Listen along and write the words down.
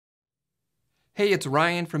Hey, it's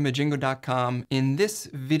Ryan from Mijingo.com. In this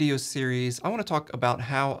video series, I want to talk about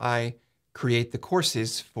how I create the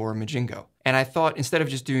courses for Mijingo. And I thought instead of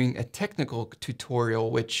just doing a technical tutorial,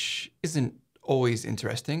 which isn't always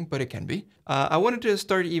interesting, but it can be, I wanted to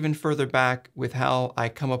start even further back with how I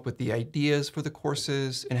come up with the ideas for the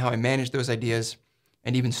courses and how I manage those ideas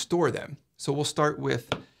and even store them. So we'll start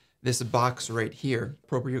with this box right here,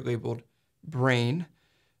 appropriately labeled Brain.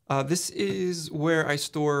 This is where I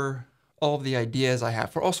store all of the ideas I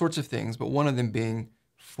have for all sorts of things, but one of them being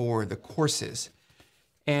for the courses.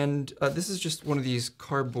 And this is just one of these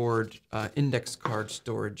cardboard index card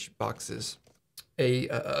storage boxes.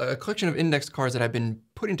 A collection of index cards that I've been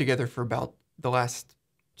putting together for about the last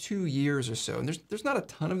 2 years or so. And there's not a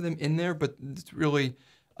ton of them in there, but it's really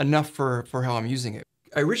enough for how I'm using it.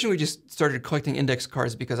 I originally just started collecting index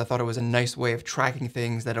cards because I thought it was a nice way of tracking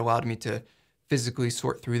things that allowed me to physically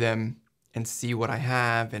sort through them and see what I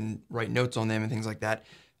have and write notes on them and things like that.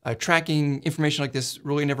 Tracking information like this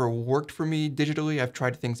really never worked for me digitally. I've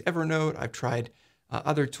tried things Evernote, I've tried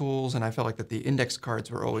other tools, and I felt like that the index cards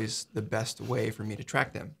were always the best way for me to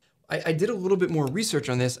track them. I did a little bit more research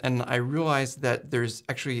on this, and I realized that there's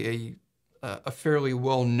actually a fairly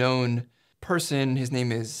well-known person. His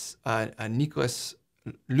name is Niklas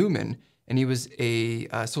Luhmann, and he was a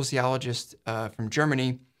sociologist from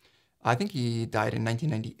Germany. I think he died in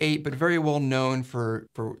 1998, but very well known for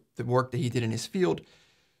the work that he did in his field,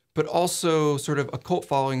 but also sort of a cult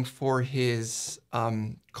following for his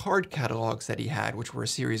card catalogs that he had, which were a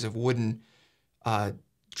series of wooden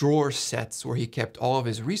drawer sets where he kept all of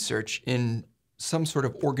his research in some sort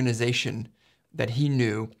of organization that he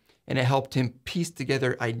knew, and it helped him piece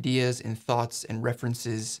together ideas and thoughts and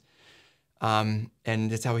references. And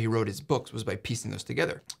that's how he wrote his books, was by piecing those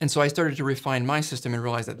together. And so I started to refine my system and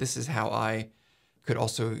realize that this is how I could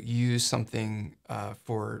also use something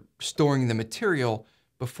for storing the material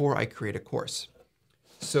before I create a course.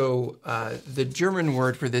 So the German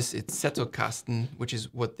word for this is Zettelkasten, which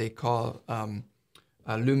is what they call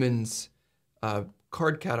Luhmann's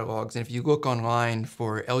card catalogs. And if you look online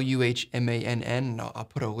for Luhmann, and I'll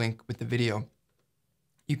put a link with the video,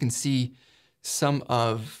 you can see some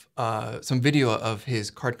video of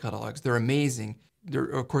his card catalogs. They're amazing. They're,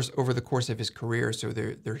 of course, over the course of his career, so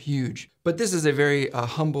they're huge. But this is a very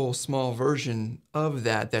humble, small version of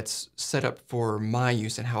that that's set up for my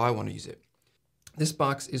use and how I want to use it. This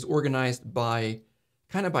box is organized by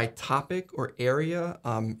kind of by topic or area.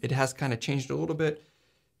 It has kind of changed a little bit.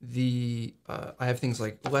 I have things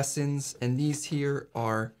like lessons, and these here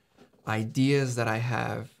are ideas that I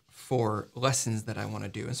have for lessons that I want to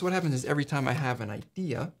do. And so what happens is every time I have an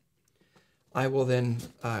idea, I will then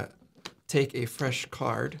take a fresh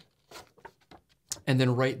card and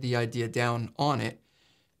then write the idea down on it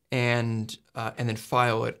and then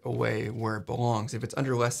file it away where it belongs, if it's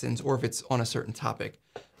under lessons or if it's on a certain topic.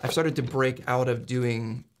 I've started to break out of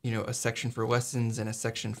doing, a section for lessons and a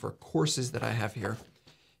section for courses that I have here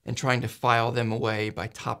and trying to file them away by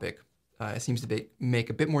topic. It seems to make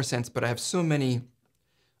a bit more sense, but I have so many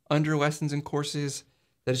under lessons and courses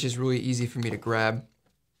that it's just really easy for me to grab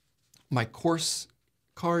my course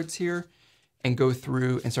cards here and go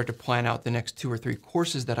through and start to plan out the next 2 or 3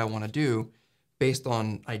 courses that I want to do based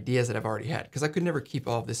on ideas that I've already had. Because I could never keep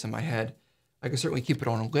all of this in my head. I could certainly keep it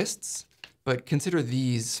on lists, but consider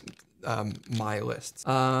these my lists.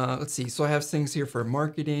 Let's see, so I have things here for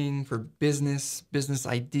marketing, for business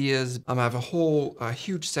ideas. I have a whole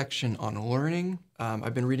huge section on learning.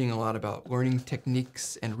 I've been reading a lot about learning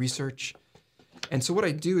techniques and research. And so what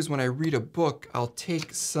I do is when I read a book, I'll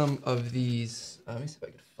take some of these, let me see if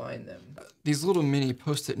I can find them, these little mini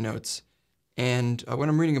Post-it notes. And when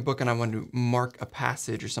I'm reading a book and I want to mark a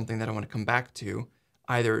passage or something that I want to come back to,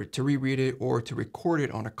 either to reread it or to record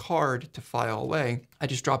it on a card to file away, I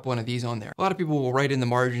just drop one of these on there. A lot of people will write in the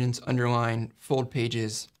margins, underline, fold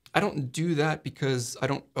pages. I don't do that because I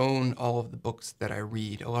don't own all of the books that I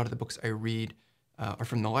read. A lot of the books I read are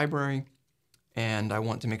from the library, and I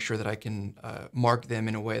want to make sure that I can mark them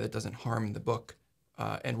in a way that doesn't harm the book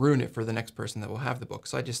and ruin it for the next person that will have the book.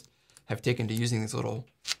 So I just have taken to using these little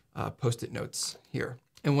Post-it notes here.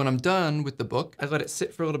 And when I'm done with the book, I let it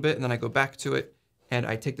sit for a little bit and then I go back to it and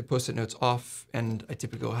I take the Post-it notes off, and I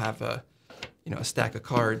typically will have a stack of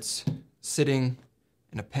cards sitting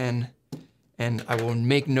and a pen, and I will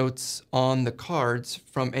make notes on the cards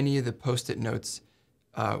from any of the Post-it notes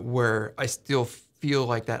where I still feel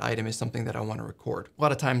like that item is something that I want to record. A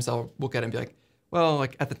lot of times I'll look at it and be like, well,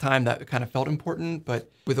 like at the time that kind of felt important, but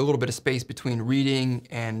with a little bit of space between reading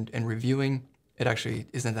and reviewing, it actually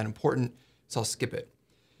isn't that important, so I'll skip it.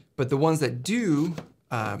 But the ones that do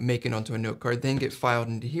make it onto a note card, then get filed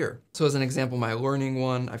into here. So as an example, my learning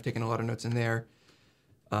one, I've taken a lot of notes in there.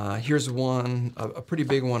 Here's one, a pretty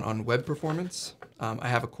big one on web performance. I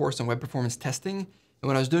have a course on web performance testing. And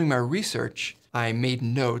when I was doing my research, I made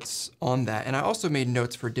notes on that. And I also made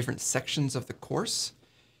notes for different sections of the course.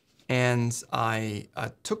 And I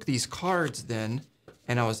took these cards then,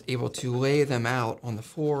 and I was able to lay them out on the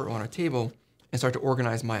floor or on a table and start to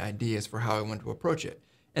organize my ideas for how I want to approach it.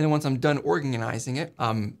 And then once I'm done organizing it,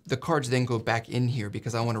 the cards then go back in here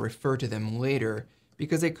because I want to refer to them later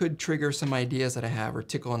because they could trigger some ideas that I have or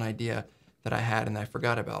tickle an idea that I had and I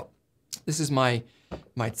forgot about. This is my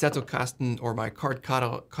Zettelkasten or my card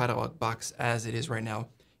catalog box as it is right now.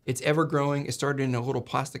 It's ever growing. It started in a little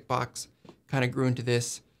plastic box, kind of grew into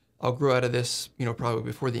this. I'll grow out of this, probably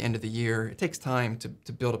before the end of the year. It takes time to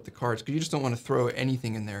build up the cards because you just don't want to throw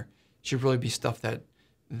anything in there. It should really be stuff that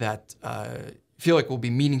feel like will be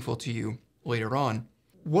meaningful to you later on.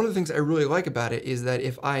 One of the things I really like about it is that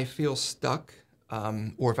if I feel stuck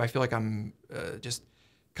or if I feel like I'm just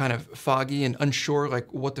kind of foggy and unsure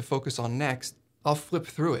like what to focus on next, I'll flip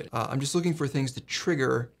through it. I'm just looking for things to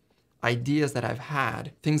trigger ideas that I've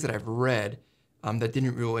had, things that I've read that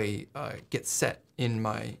didn't really get set in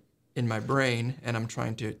my brain, and I'm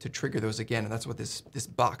trying to trigger those again, and that's what this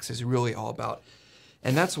box is really all about.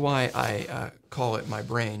 And that's why I call it my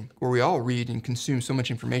brain, where we all read and consume so much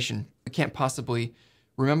information. We can't possibly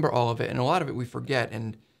remember all of it, and a lot of it we forget,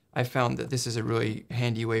 and I found that this is a really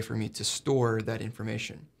handy way for me to store that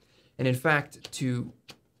information. And in fact, to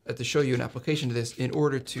show you an application to this, in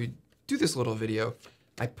order to do this little video,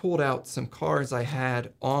 I pulled out some cards I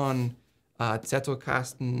had on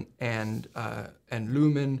Zettelkasten and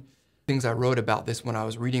Lumen, things I wrote about this when I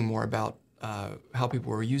was reading more about how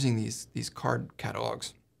people were using these card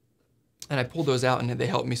catalogs. And I pulled those out and they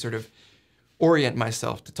helped me sort of orient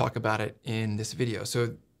myself to talk about it in this video.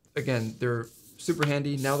 So again, they're super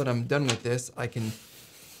handy. Now that I'm done with this, I can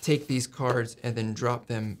take these cards and then drop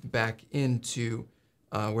them back into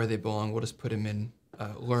where they belong. We'll just put them in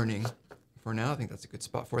learning for now. I think that's a good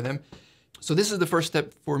spot for them. So this is the first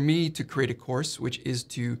step for me to create a course, which is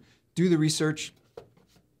to do the research,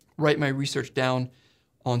 write my research down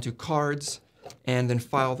onto cards, and then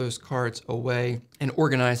file those cards away and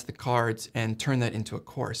organize the cards and turn that into a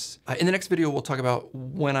course. In the next video, we'll talk about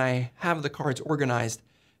when I have the cards organized,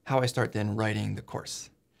 how I start then writing the course.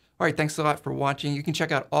 All right, thanks a lot for watching. You can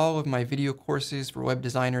check out all of my video courses for web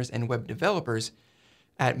designers and web developers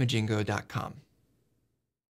at Mijingo.com.